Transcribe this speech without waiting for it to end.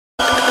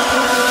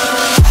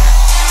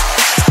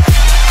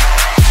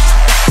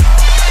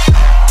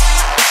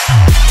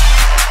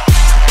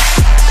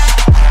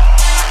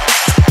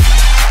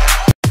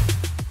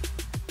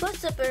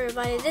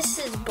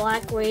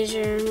Black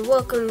Razor, and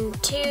welcome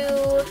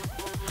to,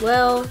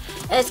 well,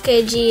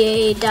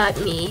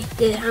 SKGA.me.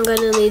 I'm going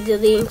to leave the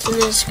links in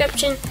the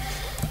description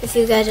if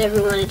you guys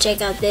ever want to check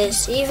out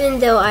this.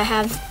 Even though I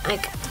have,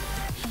 like,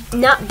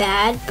 not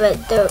bad,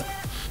 but the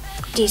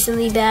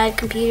decently bad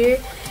computer,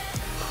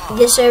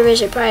 this server is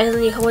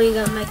surprisingly holding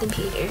up my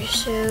computer.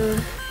 So,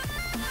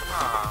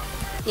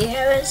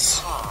 yeah,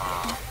 this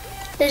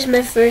is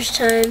my first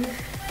time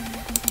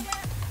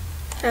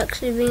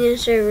actually being in a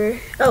server.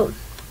 Oh,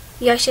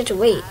 you actually have to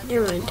wait.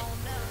 Never mind.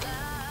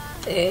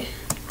 Okay.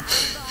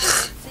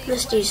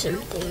 Let's do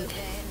something.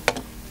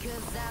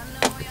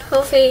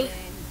 Hopefully.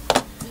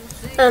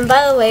 By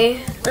the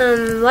way,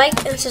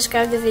 like and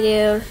subscribe to the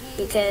video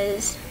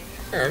because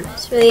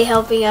it's really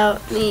helping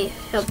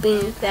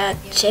that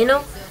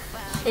channel.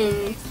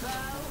 And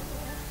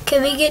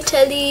can we get to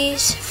at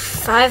least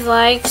 5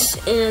 likes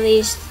and at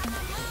least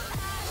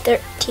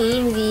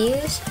 13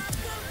 views?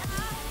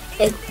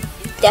 If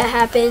that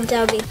happens,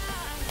 that would be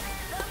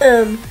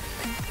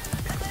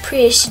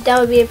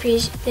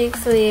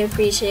thankfully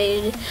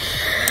appreciated.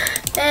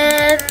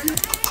 And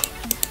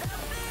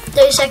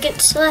 30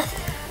 seconds left.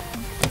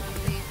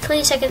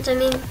 20 seconds, I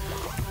mean.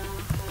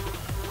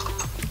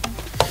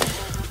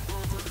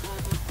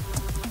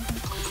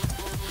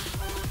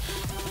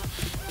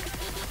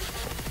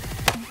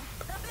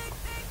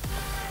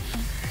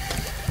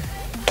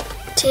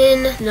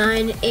 Ten,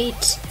 9, 8,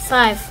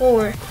 5,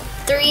 4,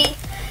 3,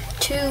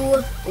 2,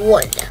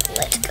 1.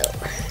 Let's go.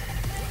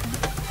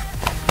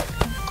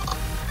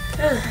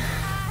 I'm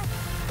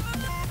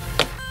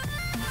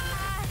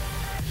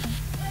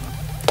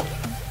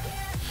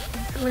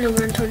gonna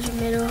run towards the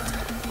middle.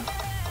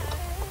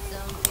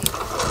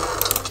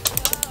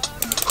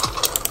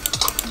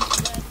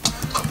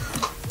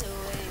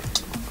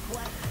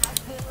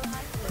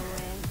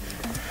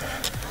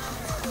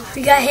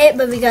 We got hit,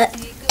 but we got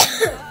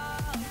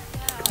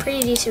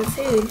pretty decent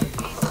food.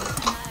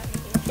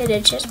 And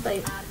a chest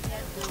plate.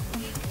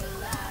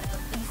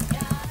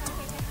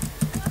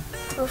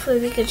 Hopefully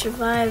we can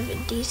survive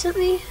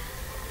decently.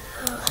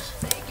 Oh.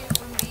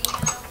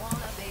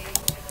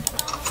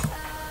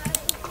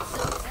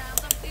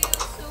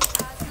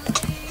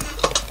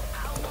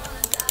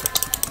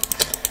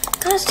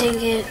 Gosh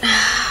dang it.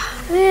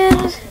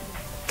 Man.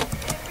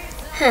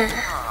 Huh.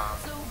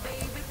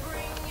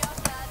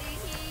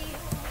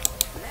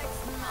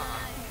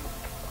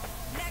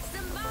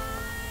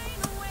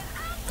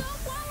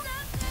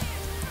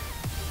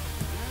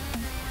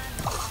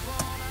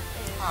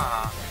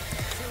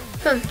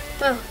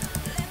 Well.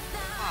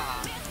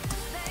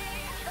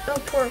 Oh,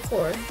 poor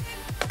core.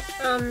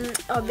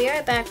 I'll be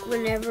right back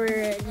whenever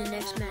the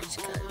next match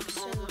comes.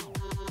 So.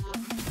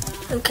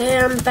 Okay,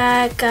 I'm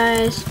back,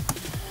 guys.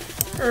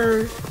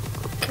 Can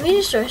we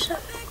destroy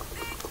stuff?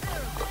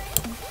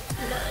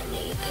 No,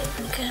 you can,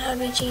 because I'll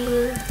be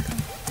cheating.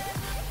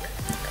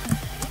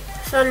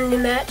 Found a new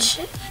match,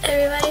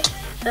 everybody.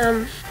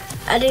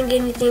 I didn't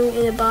get anything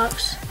in the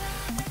box,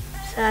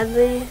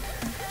 sadly,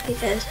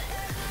 because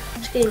I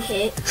was getting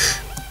hit.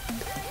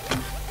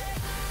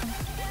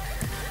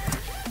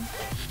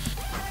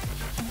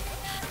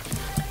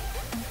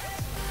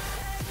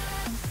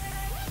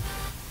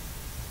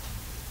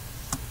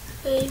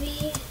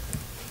 Maybe.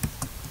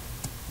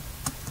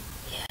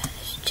 Yeah,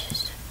 there's a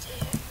chest up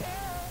there.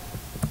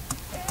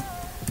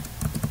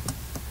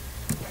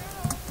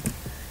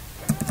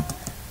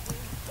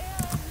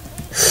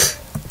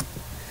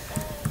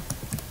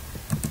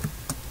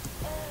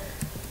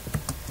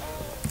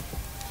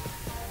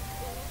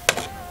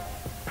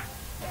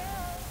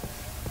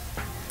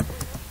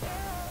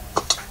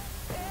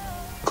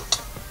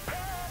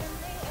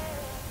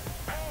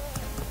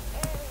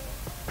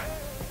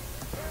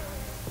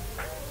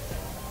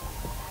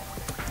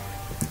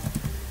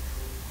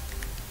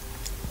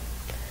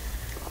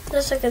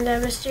 Looks like in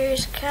that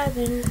mysterious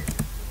cabin.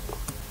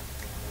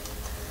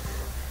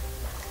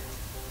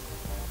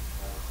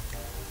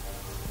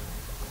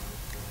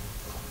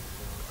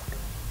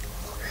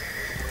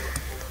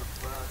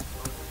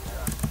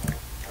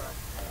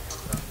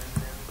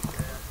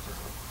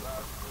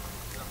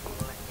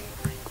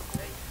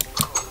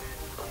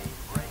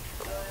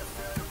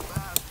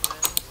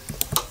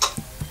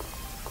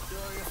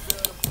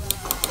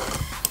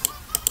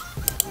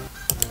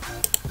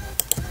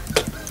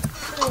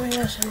 What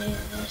else I needed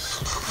this?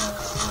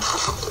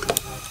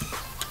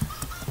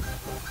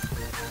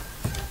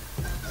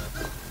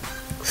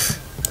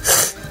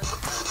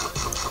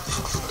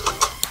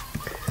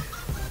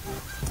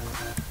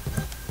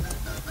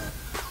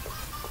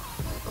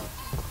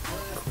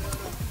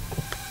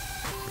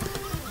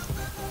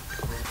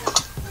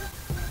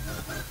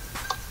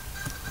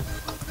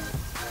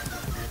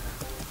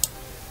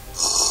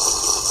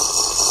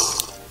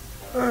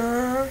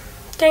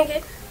 Dang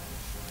it.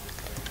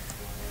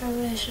 I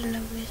really shouldn't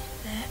have wasted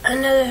that. I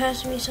know there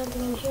has to be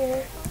something in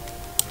here.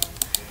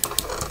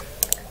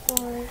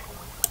 Or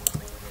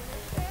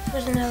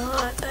wasn't a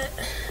lot, but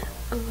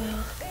oh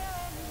well.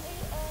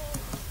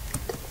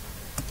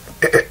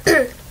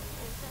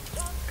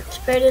 It's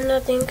better than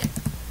nothing.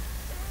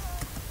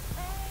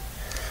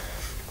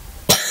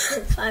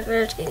 5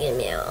 minutes can get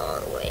me a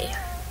long way.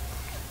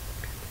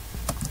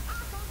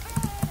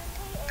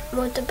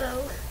 With the bow,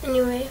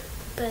 anyway,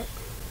 but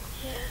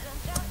yeah.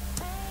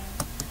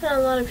 Not a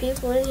lot of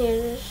people in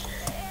here,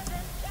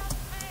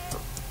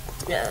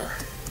 no.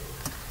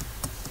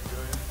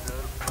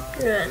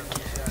 And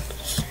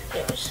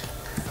there's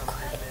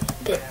quite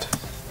a bit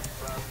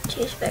to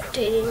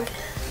spectating.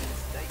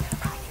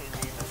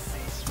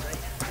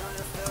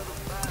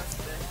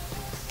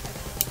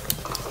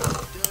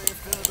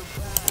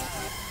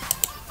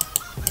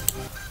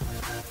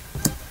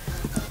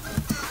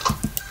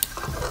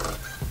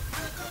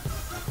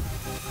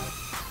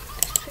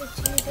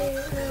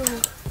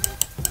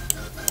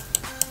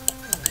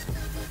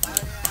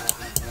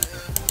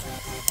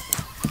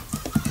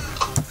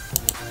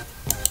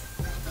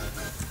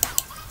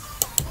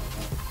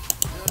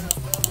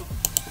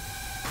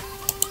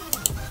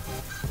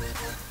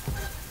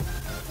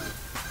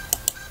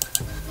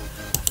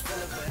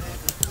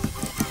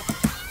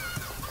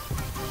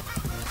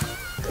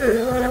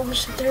 No, that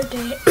was the 3rd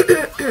day.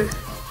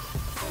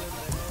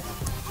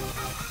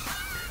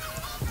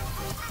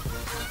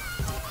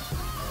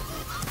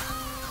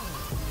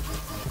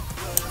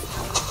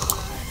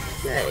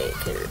 Now you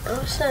can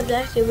also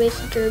activate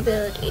the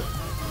durability.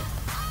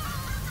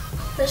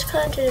 Let's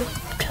climb to the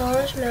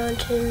tallest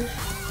mountain.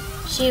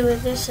 See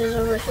what this is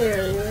over here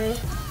anyway.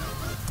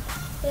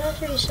 There has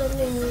to be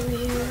something over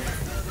here.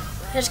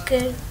 That's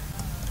good.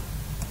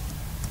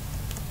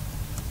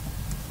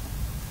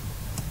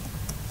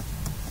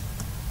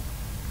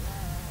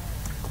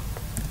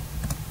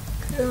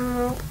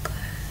 Nope,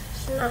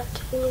 it's not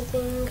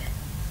anything.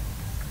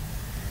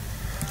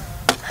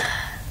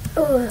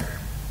 Oh,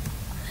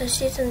 I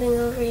see something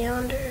over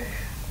yonder.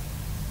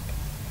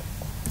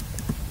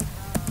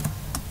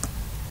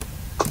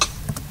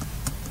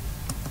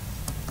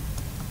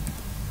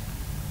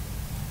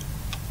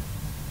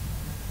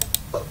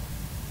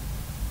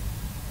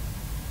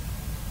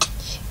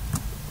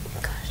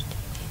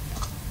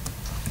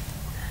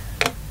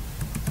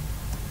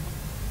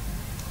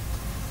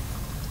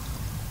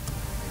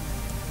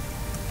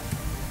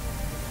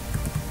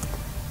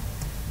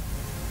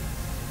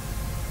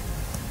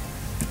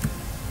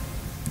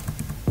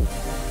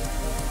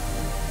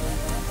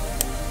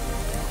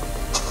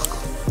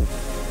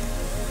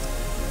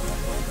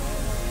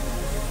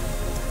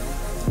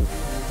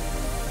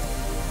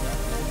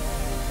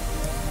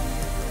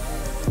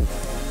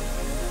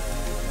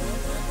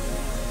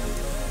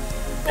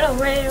 Oh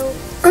well.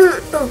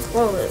 Oh,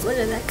 whoa, where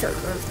did that come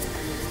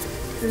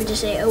from? Let me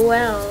just say, oh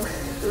well,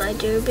 my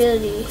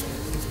durability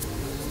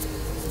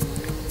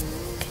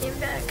came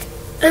back.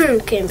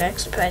 Came back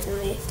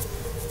surprisingly.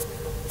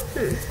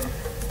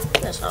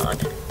 That's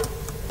odd.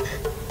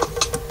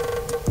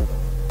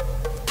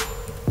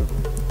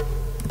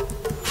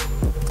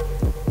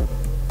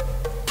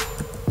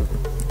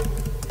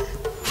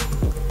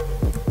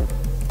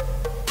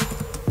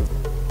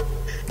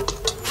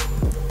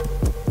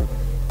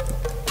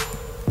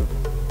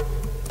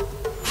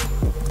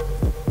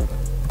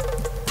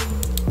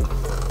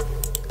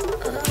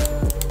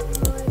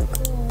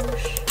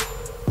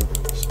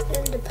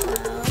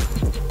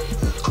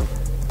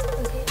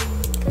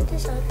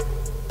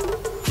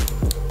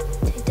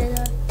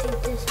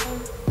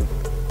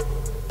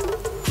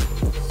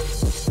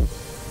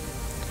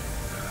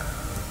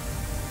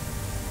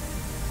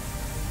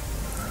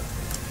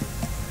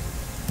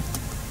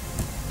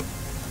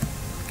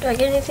 Do I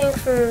get anything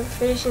for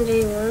finishing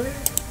day 1?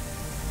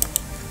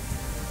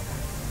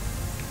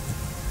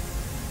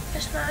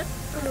 Guess not.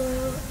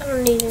 I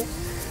don't need it.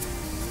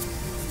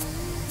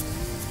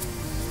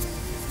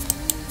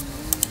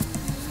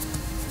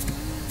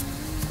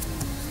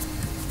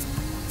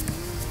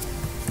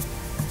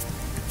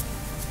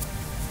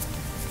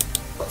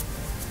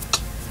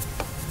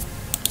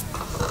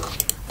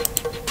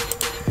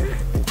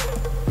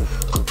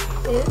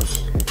 Oops.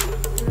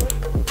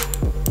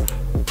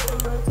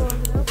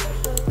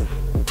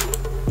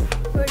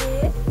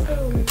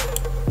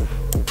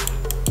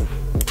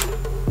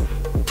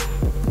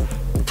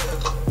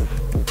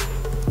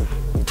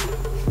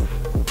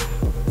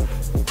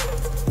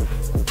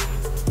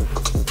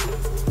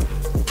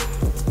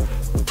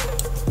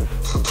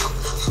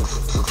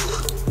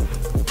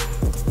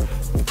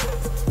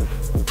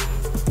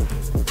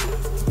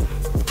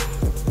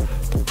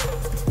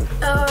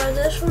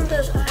 This one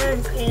those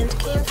iron pants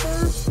came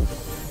from?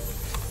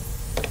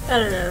 I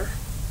don't know.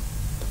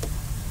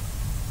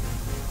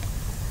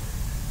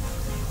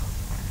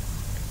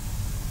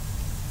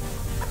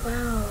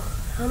 Wow,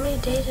 how many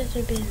days has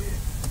there been?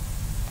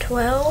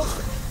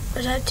 12? Or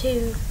is that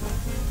 2?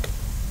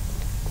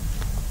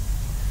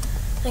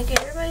 Like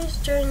everybody's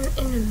in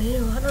the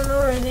middle. I don't know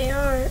where they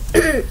are.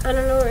 I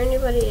don't know where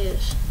anybody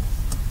is.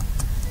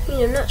 I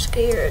mean, I'm not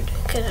scared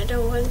because I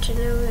don't want to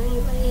know where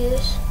anybody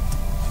is.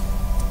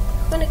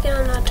 I'm gonna get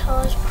on that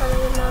tallest part of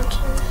the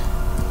mountain.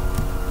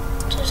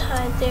 Just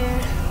hide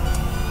there.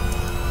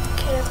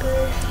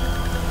 Camper.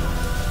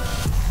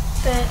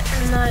 But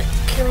I'm not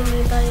killing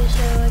anybody,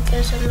 so I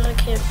guess I'm not a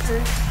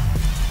camper.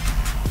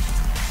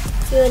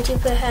 if you want to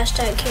put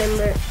hashtag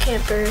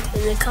camper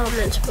in the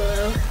comments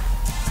below.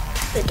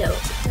 But don't.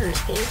 I'm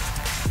just kidding.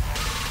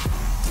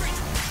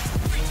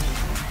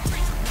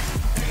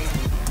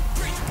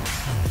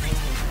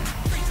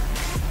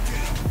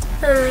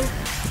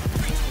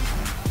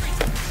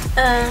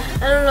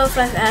 I don't know if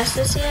I've asked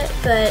this yet,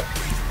 but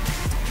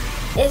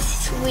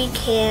if we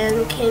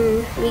can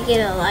we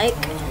get a like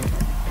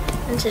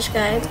and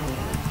subscribe?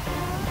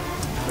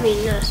 I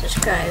mean, not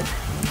subscribe.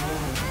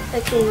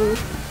 I can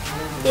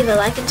leave a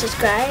like and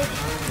subscribe.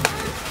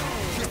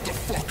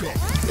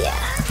 Yeah.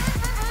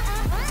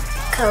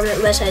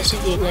 Comment what I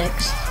should do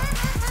next.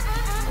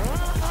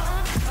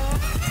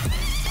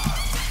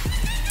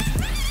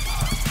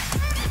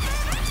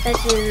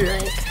 That's in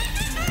like.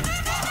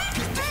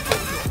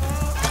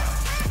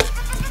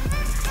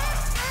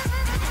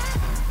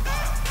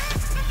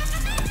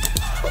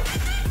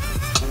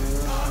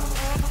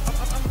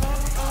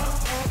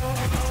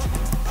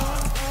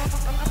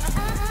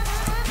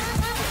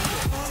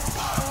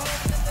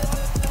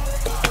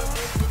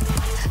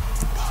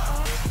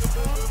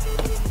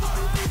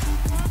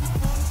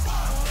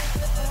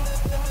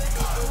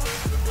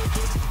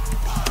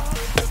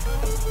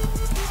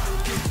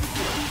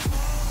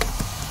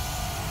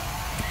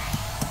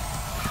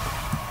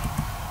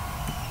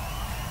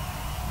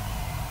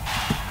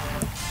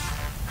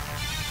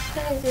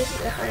 I think this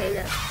is a high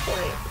enough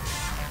point.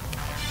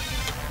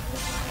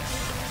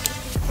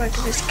 Back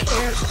to this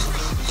camp.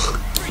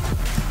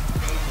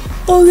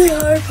 Only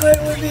hard part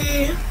would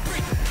be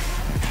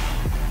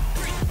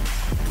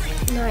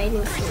not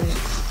eating food.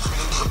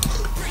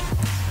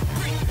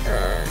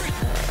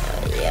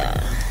 Yeah,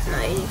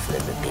 not eating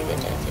food would be the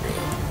death of me.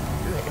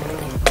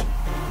 Literally.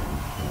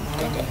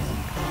 Did it.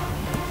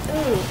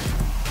 Ooh.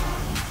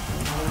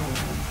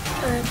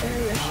 I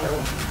turned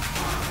myself.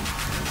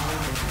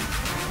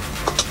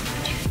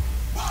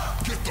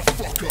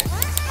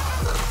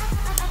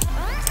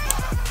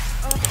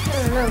 I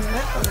don't know,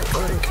 I want to go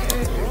and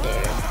carry him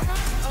there.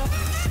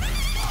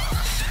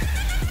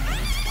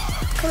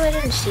 How come I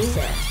didn't see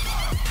that?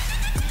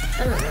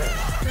 I don't know.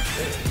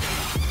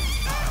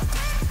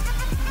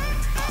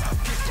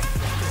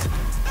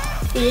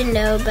 If you didn't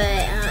know, but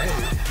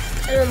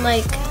I don't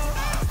like.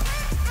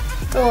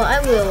 Well, I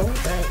will,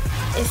 but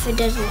if it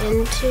doesn't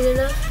end soon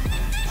enough,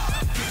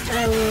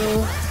 I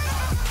will.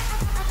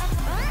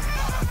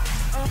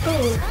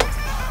 Oh.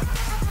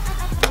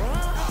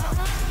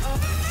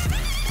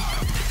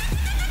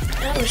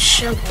 That was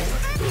shovel.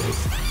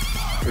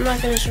 I'm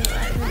not gonna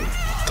survive in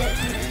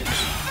deathmatch.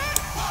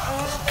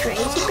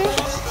 Crazy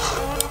bitch.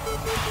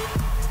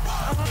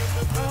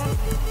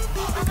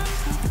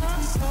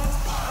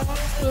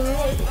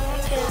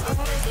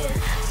 I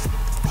can't.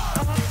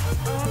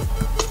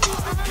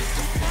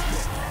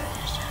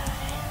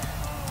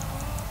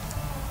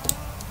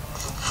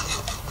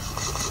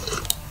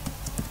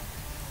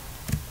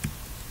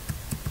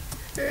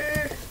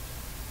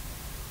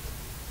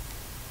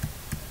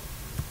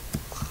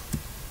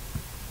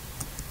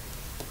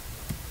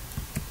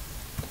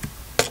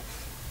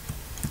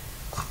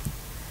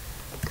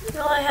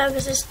 All I have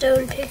is a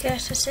stone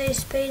pickaxe to say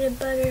spade and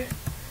butter.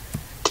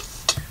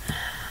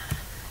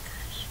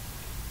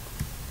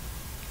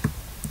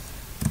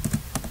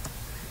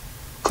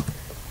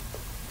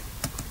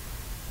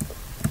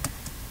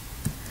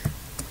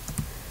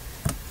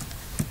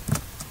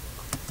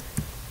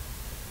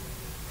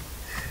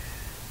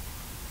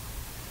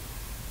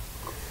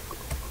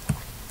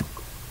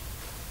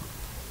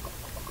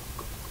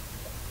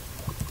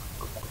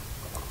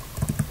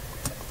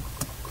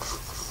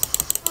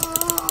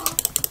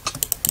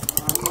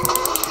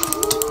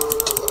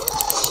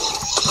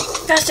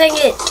 Gosh dang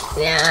it!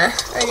 Yeah,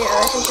 I didn't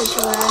listen to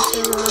your last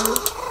too long.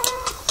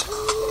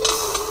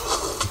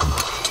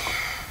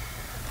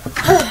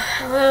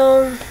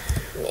 Well,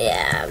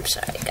 yeah, I'm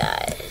sorry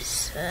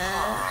guys.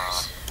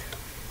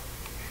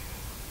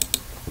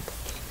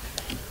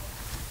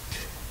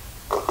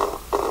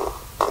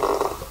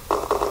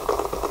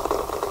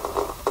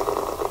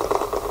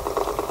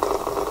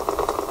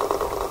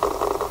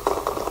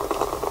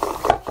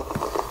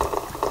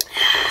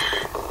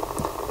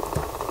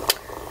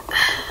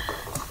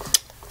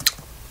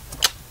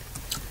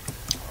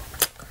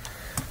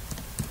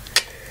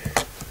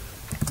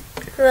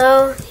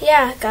 Well,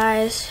 yeah,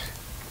 guys,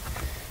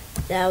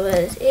 that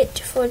was it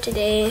for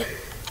today.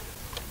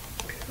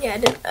 Yeah, I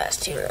didn't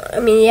last too long. I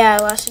mean, yeah,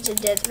 I lost it to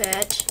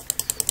deathmatch,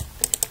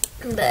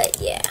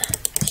 but yeah.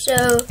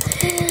 So,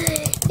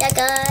 yeah,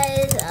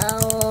 guys,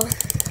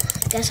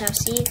 I guess I'll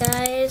see you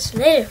guys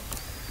later.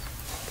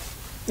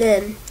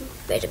 Then,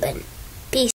 rate a button.